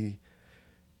I see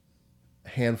a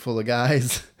handful of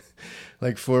guys,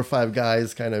 like 4 or 5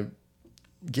 guys kind of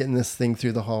getting this thing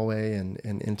through the hallway and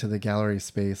into the gallery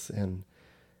space. And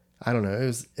I don't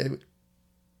know,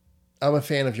 I'm a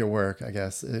fan of your work, I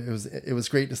guess. It was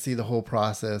great to see the whole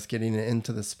process, getting it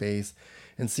into the space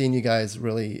and seeing you guys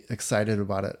really excited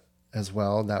about it as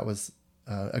well. That was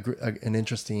an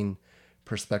interesting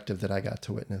perspective that I got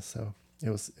to witness. So it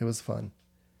was fun.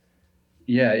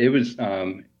 Yeah, it was,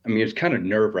 it's kind of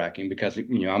nerve wracking because,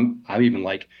 I'm even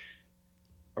like,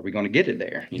 are we going to get it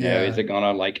there? Is it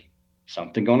going to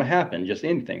something going to happen? Just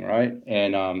anything. Right.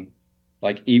 And,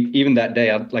 even that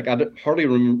day, I hardly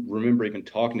remember even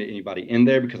talking to anybody in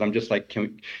there, because I'm just like,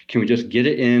 can we just get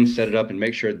it in, set it up, and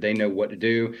make sure they know what to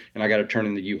do? And I got to turn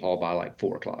in the U-Haul by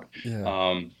 4:00.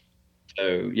 Yeah.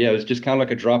 So yeah, it was just kind of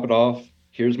like a drop it off.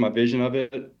 Here's my vision of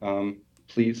it.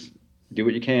 Please do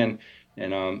what you can.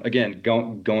 And again,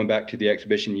 going back to the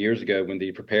exhibition years ago when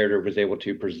the preparator was able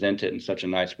to present it in such a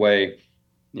nice way,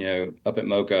 up at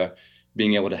MOCA,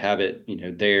 being able to have it,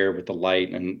 there with the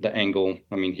light and the angle.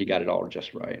 He got it all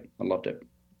just right. I loved it.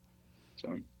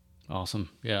 So awesome.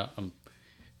 Yeah.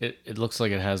 It looks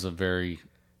like it has a very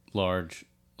large,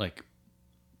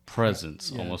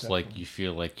 presence, almost definitely. Like you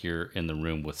feel like you're in the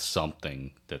room with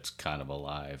something that's kind of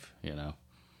alive,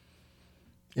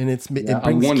 And it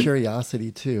brings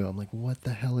curiosity too. I'm like, what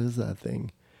the hell is that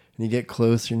thing? And you get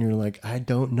closer and you're like, I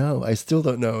don't know. I still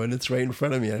don't know. And it's right in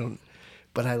front of me.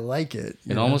 But I like it.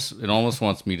 It almost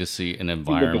wants me to see an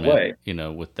environment,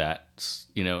 with that,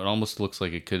 it almost looks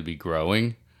like it could be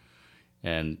growing.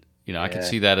 And, I could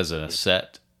see that as a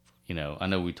set, I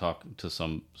know we talked to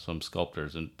some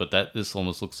sculptors, but this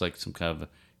almost looks like some kind of,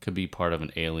 could be part of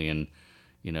an alien,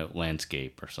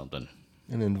 landscape or something.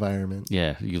 An environment.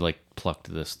 Yeah. You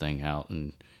plucked this thing out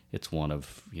and it's one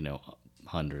of,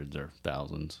 hundreds or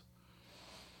thousands.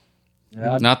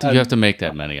 Yeah, not that you have to make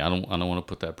that many. I don't want to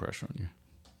put that pressure on you.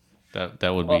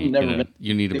 That would be,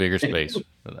 you need a bigger space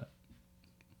for that.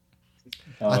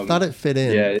 I thought it fit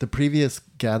in. Yeah. The previous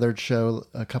Gathered show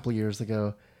a couple years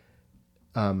ago,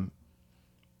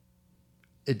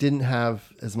 it didn't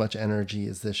have as much energy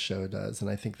as this show does. And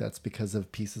I think that's because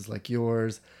of pieces like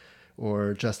yours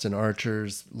or Justin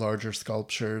Archer's larger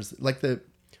sculptures. The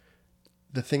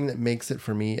thing that makes it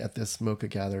for me at this MOCA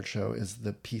Gathered show is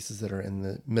the pieces that are in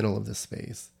the middle of the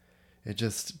space. It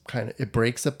just it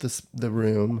breaks up the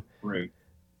room. Right.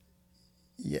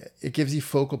 Yeah, it gives you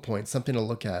focal points, something to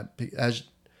look at. As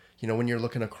when you're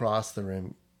looking across the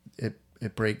room,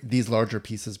 these larger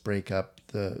pieces break up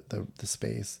the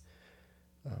space.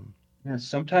 Yeah,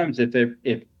 sometimes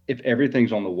if if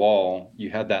everything's on the wall, you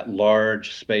have that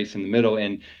large space in the middle,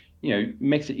 and it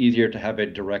makes it easier to have a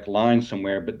direct line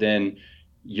somewhere, but then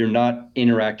you're not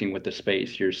interacting with the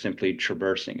space, you're simply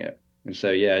traversing it. And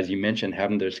so, yeah, as you mentioned,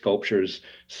 having those sculptures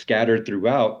scattered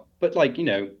throughout, but like, in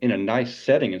a nice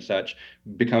setting and such,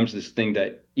 becomes this thing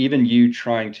that even you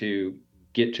trying to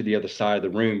get to the other side of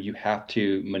the room, you have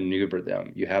to maneuver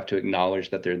them. You have to acknowledge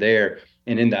that they're there,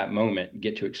 and in that moment,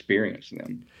 get to experience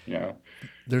them.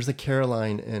 There's a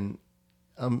Caroline in,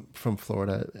 I'm from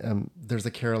Florida. There's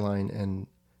a Caroline in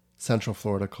Central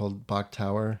Florida called Bach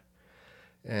Tower.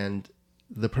 And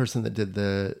the person that did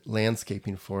the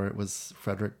landscaping for it was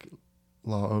Frederick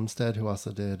Law Olmsted, who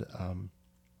also did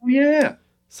Oh, yeah.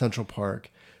 Central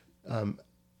Park.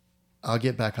 I'll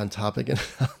get back on topic and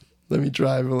let me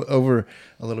drive over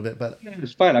a little bit, but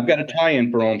It's fine. I've got a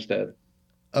tie-in for Olmsted.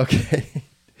 okay.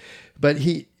 But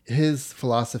his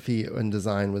philosophy in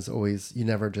design was always, you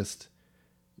never just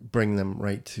bring them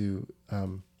right to,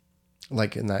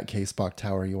 like in that case, Bach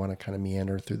Tower, you want to kind of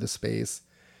meander through the space,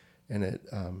 and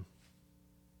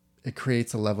it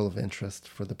creates a level of interest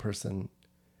for the person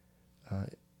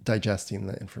digesting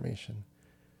the information.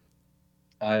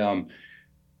 I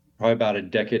Probably about a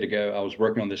decade ago, I was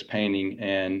working on this painting,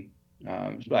 and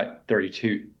it was about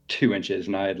 32 inches,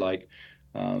 and I had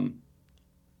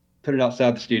put it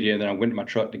outside the studio, and then I went to my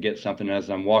truck to get something. As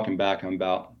I'm walking back, I'm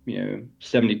about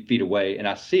 70 feet away, and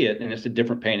I see it, and it's a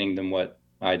different painting than what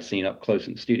I'd seen up close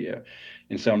in the studio.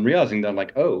 And so I'm realizing that I'm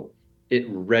like, oh, it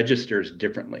registers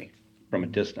differently from a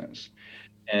distance.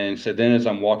 And so then as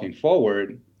I'm walking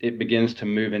forward, it begins to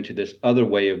move into this other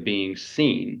way of being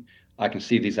seen. I can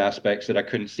see these aspects that I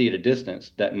couldn't see at a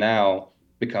distance that now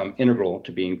become integral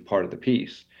to being part of the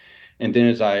piece. And then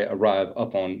as I arrive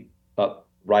up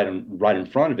right in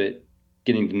front of it,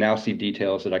 getting to now see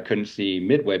details that I couldn't see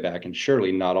midway back, and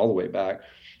surely not all the way back.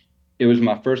 It was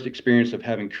my first experience of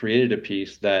having created a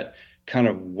piece that kind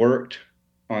of worked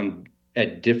on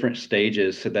at different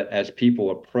stages, so that as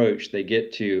people approach, they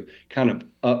get to kind of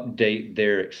update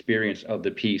their experience of the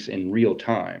piece in real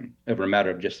time over a matter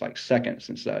of just like seconds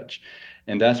and such.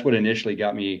 And that's what initially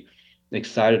got me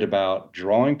excited about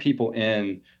drawing people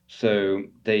in, so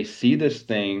they see this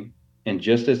thing, and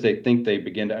just as they think they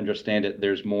begin to understand it,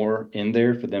 there's more in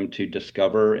there for them to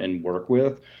discover and work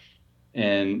with.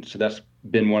 And so that's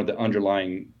been one of the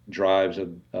underlying drives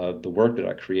of the work that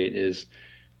I create, is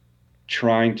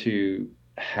trying to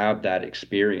have that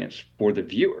experience for the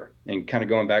viewer, and kind of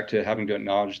going back to having to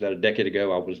acknowledge that a decade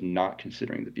ago I was not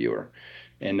considering the viewer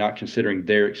and not considering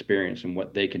their experience and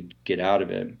what they could get out of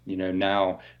it.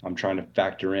 Now I'm trying to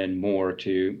factor in more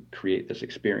to create this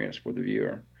experience for the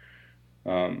viewer.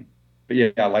 But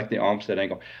yeah, I like the Olmsted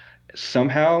angle.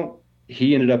 Somehow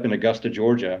he ended up in Augusta,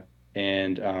 Georgia,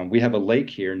 and we have a lake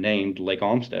here named Lake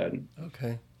Olmsted.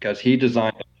 Okay. Because he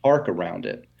designed a park around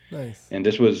it. Nice. And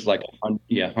this was like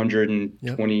 120,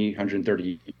 yep.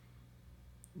 130.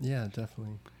 Yeah,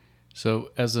 definitely.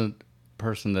 So as a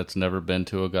person that's never been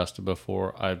to Augusta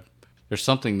before, there's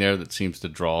something there that seems to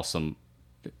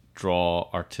draw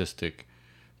artistic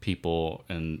people,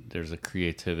 and there's a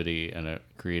creativity and a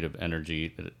creative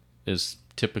energy that is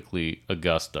typically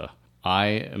Augusta. I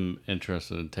am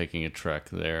interested in taking a trek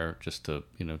there just to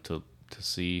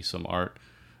see some art.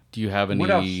 Do you have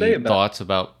any thoughts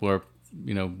about where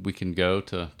we can go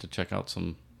to check out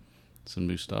some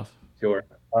new stuff? Sure.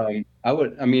 In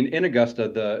Augusta,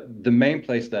 the main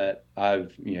place that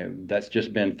that's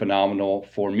just been phenomenal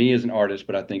for me as an artist,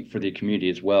 but I think for the community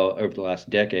as well over the last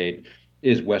decade,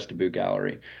 is Westobou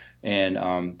Gallery.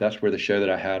 And that's where the show that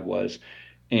I had was.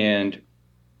 And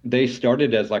they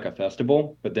started as like a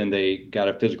festival, but then they got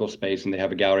a physical space and they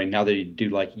have a gallery. Now they do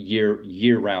like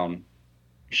year round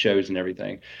shows and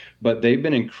everything. But they've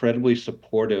been incredibly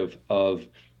supportive of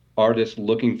artists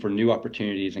looking for new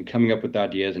opportunities and coming up with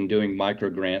ideas and doing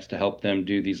micro grants to help them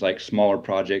do these like smaller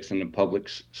projects in the public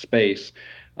space,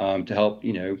 to help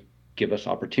give us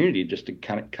opportunity just to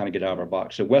kind of get out of our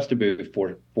box. So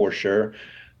Westobou for sure.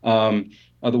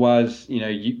 Otherwise,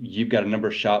 you've got a number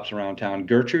of shops around town.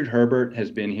 Gertrude Herbert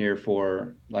has been here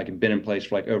been in place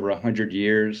for like over 100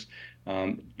 years.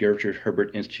 Gertrude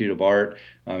Herbert Institute of Art.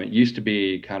 It used to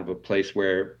be kind of a place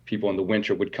where people in the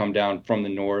winter would come down from the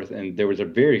north, and there was a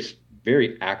very,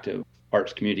 very active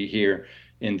arts community here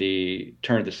in the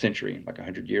turn of the century, like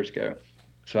 100 years ago.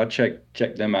 So I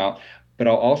check them out. But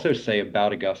I'll also say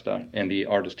about Augusta and the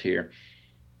artist here,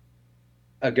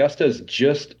 Augusta is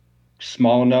just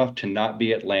small enough to not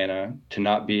be Atlanta, to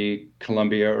not be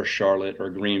Columbia or Charlotte or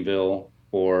Greenville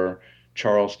or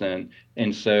Charleston.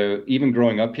 And so even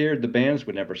growing up here, the bands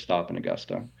would never stop in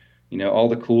Augusta. All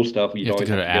the cool stuff. You have to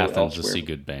go to Athens to see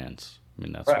good bands. I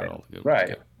mean, that's where Right, all the good ones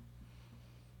go. right.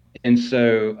 And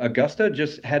so Augusta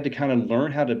just had to kind of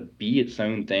learn how to be its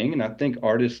own thing. And I think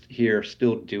artists here are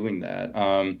still doing that.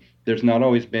 There's not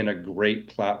always been a great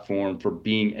platform for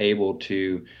being able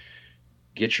to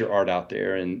get your art out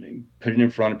there and put it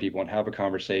in front of people and have a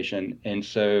conversation. And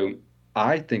so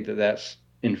I think that that's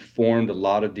informed a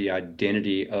lot of the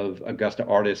identity of Augusta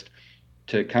artists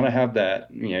to kind of have that,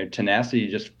 tenacity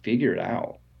to just figure it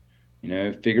out.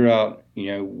 Figure out,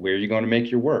 where you're going to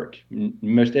make your work.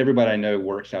 Most everybody I know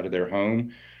works out of their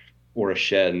home or a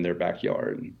shed in their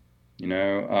backyard. You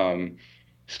know, um,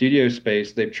 Studio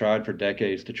space, they've tried for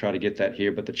decades to try to get that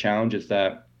here, but the challenge is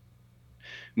that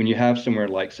when you have somewhere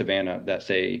like Savannah,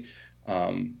 that's a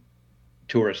um,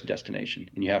 tourist destination,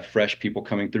 and you have fresh people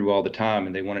coming through all the time,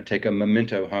 and they want to take a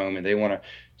memento home, and they want to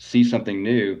see something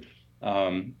new,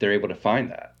 they're able to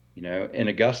find that. In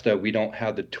Augusta, we don't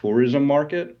have the tourism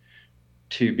market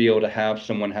to be able to have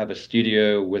someone have a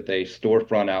studio with a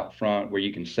storefront out front where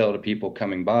you can sell to people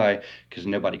coming by because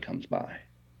nobody comes by.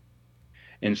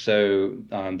 And so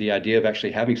the idea of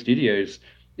actually having studios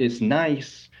is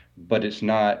nice, but it's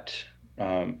not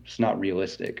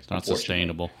realistic, It's not unfortunately.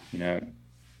 sustainable. You know,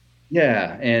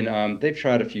 yeah, and they've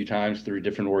tried a few times through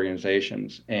different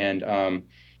organizations, and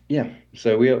yeah,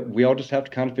 so we all just have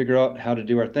to kind of figure out how to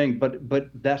do our thing. But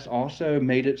that's also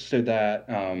made it so that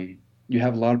you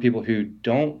have a lot of people who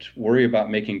don't worry about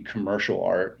making commercial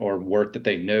art or work that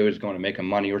they know is going to make them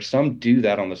money, or some do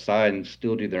that on the side and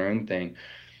still do their own thing.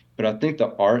 But I think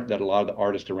the art that a lot of the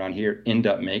artists around here end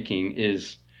up making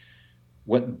is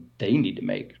what they need to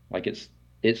make. Like it's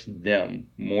them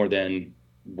more than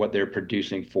what they're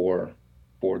producing for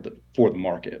the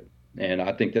market. And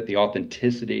I think that the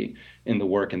authenticity in the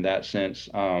work in that sense,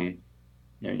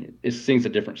 it sings a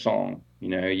different song.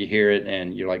 You hear it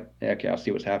and you're like, okay, I see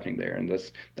what's happening there, and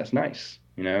that's nice.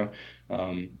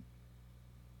 Um,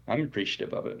 I'm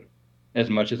appreciative of it. As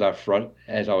much as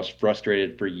as I was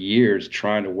frustrated for years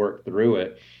trying to work through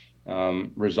it,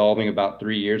 resolving about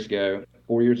 3 years ago,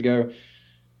 4 years ago,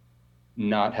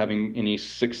 not having any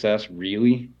success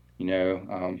really.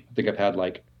 I think I've had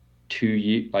like 2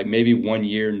 years, like maybe 1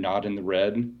 year not in the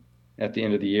red at the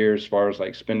end of the year as far as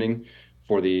like spending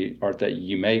for the art that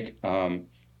you make.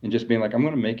 And just being like, I'm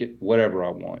going to make it whatever I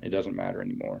want. It doesn't matter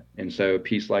anymore. And so a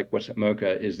piece like What's at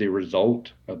MoCA is the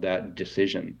result of that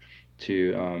decision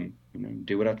to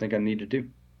do what I think I need to do.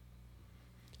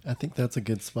 I think that's a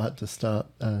good spot to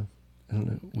stop. I don't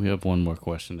know. We have one more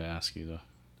question to ask you, though.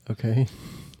 Okay.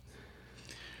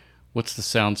 What's the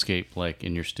soundscape like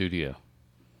in your studio?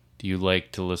 Do you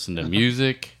like to listen to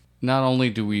music? Not only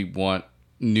do we want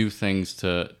new things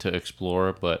to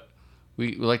explore, but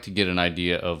we like to get an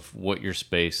idea of what your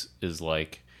space is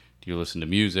like. Do you listen to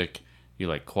music? Do you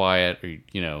like quiet?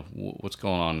 Or, what's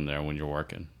going on in there when you're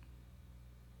working?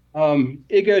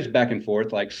 It goes back and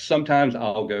forth. Like sometimes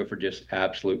I'll go for just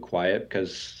absolute quiet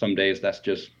because some days that's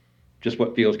just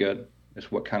what feels good.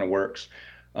 It's what kind of works.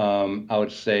 I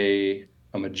would say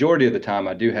a majority of the time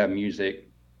I do have music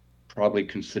probably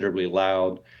considerably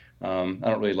loud. I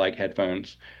don't really like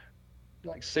headphones.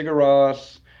 Like Sigur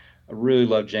Rós, I really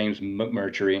love James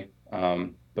McMurtry.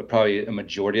 But probably a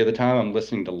majority of the time I'm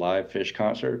listening to live Phish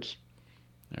concerts.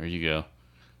 There you go.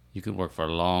 You could work for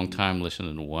a long time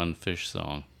listening to one Phish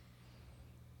song.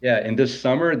 Yeah, and this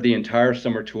summer, the entire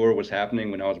summer tour was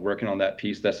happening when I was working on that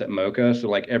piece that's at MoCA. So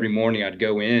like every morning I'd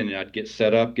go in and I'd get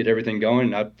set up, get everything going,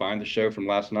 and I'd find the show from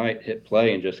last night, hit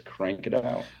play, and just crank it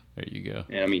out. There you go.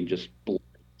 And I mean, just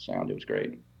sound. It was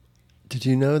great. Did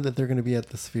you know that they're going to be at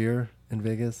the Sphere in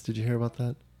Vegas? Did you hear about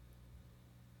that?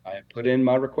 I have put in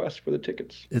my request for the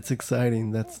tickets. It's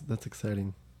exciting. That's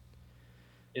exciting.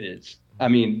 It is. I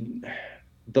mean,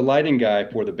 the lighting guy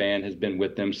for the band has been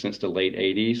with them since the late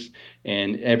 80s,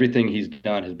 and everything he's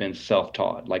done has been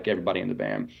self-taught, like everybody in the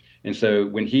band. And so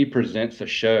when he presents a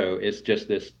show, it's just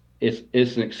this,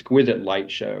 it's an exquisite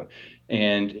light show.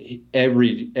 And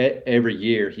every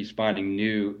year he's finding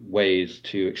new ways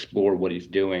to explore what he's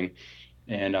doing.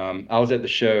 And I was at the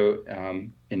show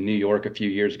in New York a few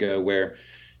years ago where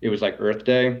it was like Earth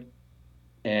Day,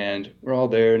 and we're all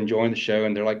there enjoying the show,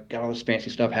 and they're like got all this fancy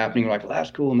stuff happening. We're like, well, that's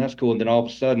cool and that's cool. And then all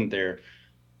of a sudden they're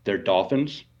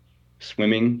dolphins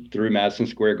swimming through Madison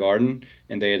Square Garden,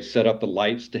 and they had set up the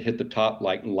lights to hit the top,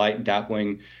 like light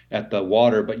dappling at the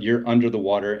water, but you're under the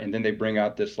water. And then they bring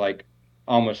out this like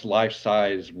almost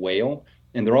life-size whale,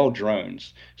 and they're all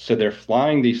drones. So they're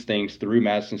flying these things through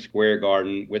Madison Square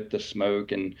Garden with the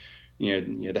smoke and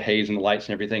the haze and the lights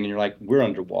and everything, and you're like, we're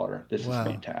underwater. This is Wow.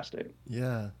 fantastic.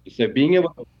 Yeah. So being able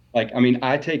to, like, I mean,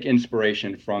 I take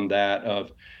inspiration from that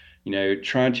of,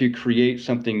 trying to create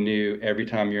something new every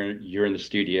time you're in the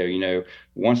studio.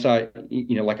 Once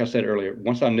like I said earlier,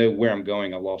 once I know where I'm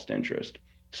going, I lost interest.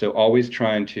 So always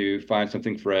trying to find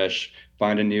something fresh,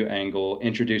 find a new angle,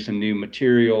 introduce a new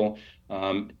material,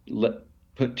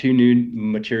 put two new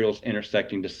materials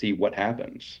intersecting to see what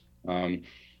happens.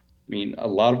 A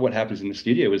lot of what happens in the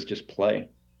studio is just play.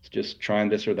 It's just trying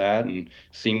this or that and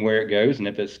seeing where it goes. And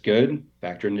if it's good,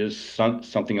 factor into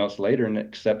something else later and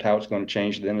accept how it's going to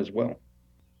change then as well.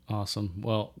 Awesome.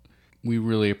 Well, we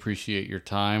really appreciate your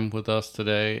time with us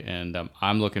today. And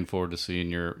I'm looking forward to seeing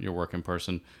your work in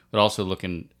person, but also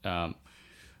looking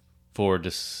forward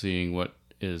to seeing what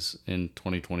is in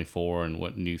 2024 and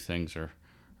what new things are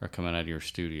coming out of your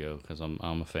studio, because I'm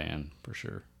a fan for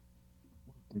sure.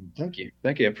 Thank you. I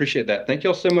appreciate that. Thank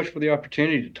y'all so much for the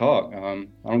opportunity to talk. I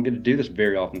don't get to do this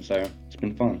very often, so it's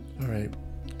been fun. All right.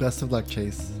 Best of luck,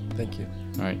 Chase. Thank you.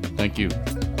 All right. Thank you.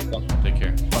 Take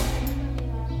care.